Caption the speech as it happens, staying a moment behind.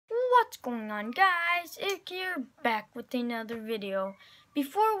What's going on, guys? Ick here, back with another video.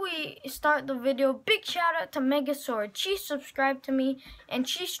 Before we start the video, big shout out to Megasword. She subscribed to me and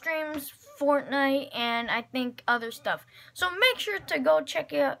she streams Fortnite and I think other stuff. So make sure to go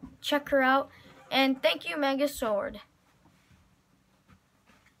check her out, and thank you, Megasword.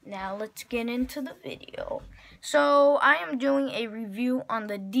 Now let's get into the video. So I am doing a review on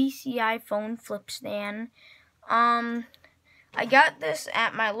the DCI phone flip stand. I got this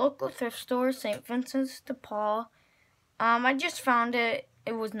at my local thrift store, St. Vincent de Paul. I just found it.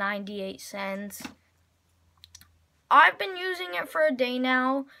 It was 98 cents. I've been using it for a day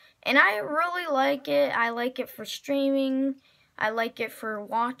now, and I really like it. I like it for streaming. I like it for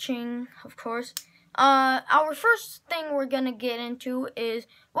watching, of course. Our first thing we're gonna get into is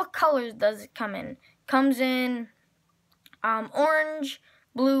what colors does it come in? Comes in orange,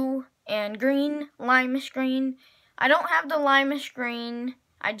 blue, and green, limeish green. I don't have the limeish green.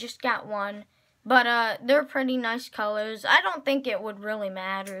 I just got one. But they're pretty nice colors. I don't think it would really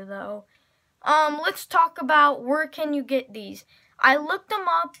matter though. Let's talk about where can you get these. I looked them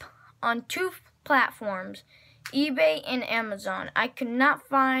up on two platforms, eBay and Amazon. I could not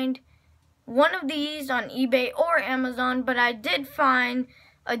find one of these on eBay or Amazon, but I did find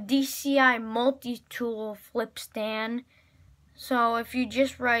a DCI multi-tool flip stand. So if you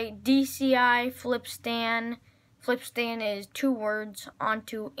just write DCI flip stand is 2 words,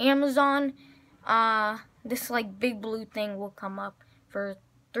 onto Amazon, this like big blue thing will come up for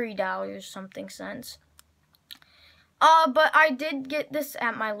 $3 something cents. But I did get this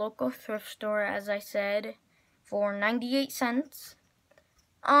at my local thrift store, as I said, for 98 cents.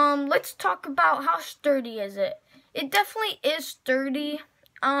 Let's talk about how sturdy is it. It definitely is sturdy.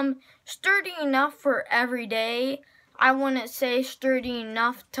 Sturdy enough for every day. I wouldn't say sturdy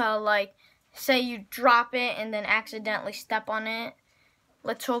enough to, like, say you drop it and then accidentally step on it.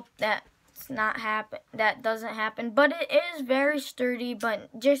 Let's hope that doesn't happen. But it is very sturdy, but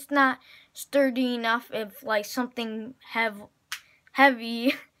just not sturdy enough if like something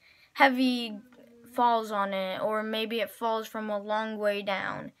heavy falls on it, or maybe it falls from a long way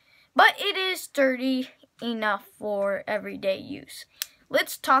down. But it is sturdy enough for everyday use.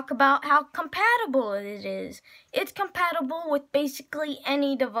 Let's talk about how compatible it is. It's compatible with basically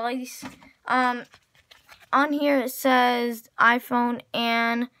any device. On here it says iPhone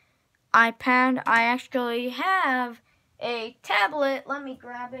and iPad. I actually have a tablet. Let me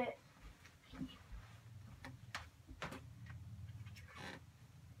grab it.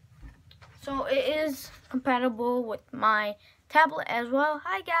 So it is compatible with my tablet as well.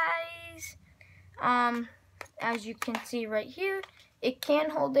 Hi guys. As you can see right here, it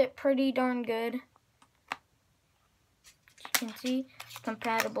can hold it pretty darn good. You can see it's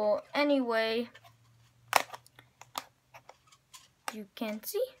compatible anyway. You can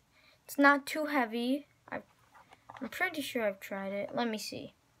see it's not too heavy. I'm pretty sure I've tried it. Let me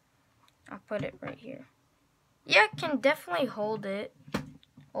see. I'll put it right here. Yeah, it can definitely hold it.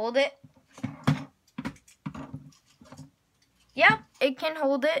 Hold it. Yeah, it can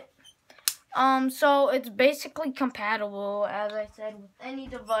hold it. So it's basically compatible, as I said, with any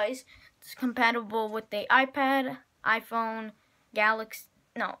device. It's compatible with the iPad, iPhone, Galaxy,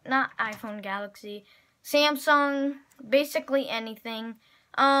 no, not iPhone, Galaxy, Samsung, basically anything.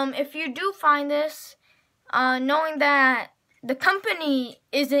 If you do find this, knowing that the company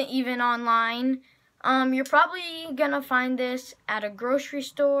isn't even online, you're probably gonna find this at a grocery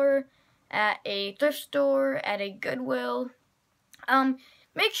store, at a thrift store, at a Goodwill.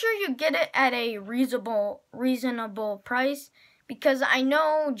 Make sure you get it at a reasonable price, because I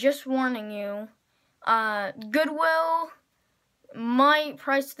know, just warning you, Goodwill might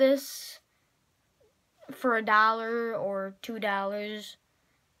price this for $1 or $2.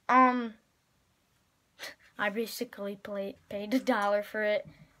 I basically paid $1 for it,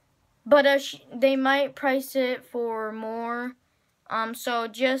 but they might price it for more. So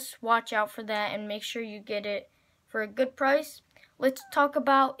just watch out for that and make sure you get it for a good price. Let's talk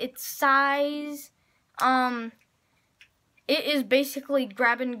about its size. It is basically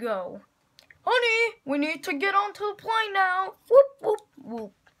grab and go. Honey, we need to get onto the plane now. Whoop, whoop,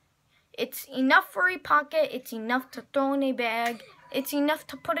 whoop. It's enough for a pocket. It's enough to throw in a bag. It's enough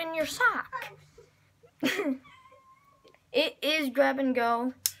to put in your sock. It is grab and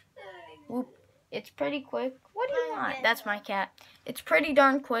go. Whoop. It's pretty quick. What do you want? That's my cat. It's pretty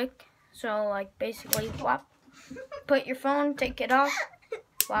darn quick. So, like, basically, whop. Put your phone, take it off,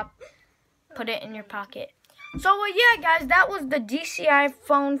 whop, put it in your pocket. So, yeah, guys, that was the DCI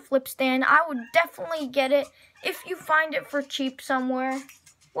phone flip stand. I would definitely get it if you find it for cheap somewhere.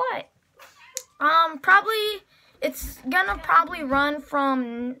 What? Probably, it's gonna probably run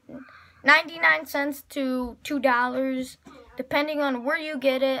from 99 cents to $2, depending on where you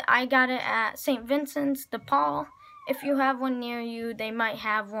get it. I got it at St. Vincent's de Paul. If you have one near you, they might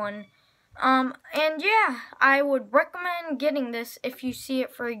have one. And yeah, I would recommend getting this if you see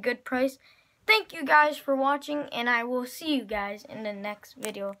it for a good price. Thank you guys for watching, and I will see you guys in the next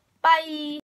video. Bye!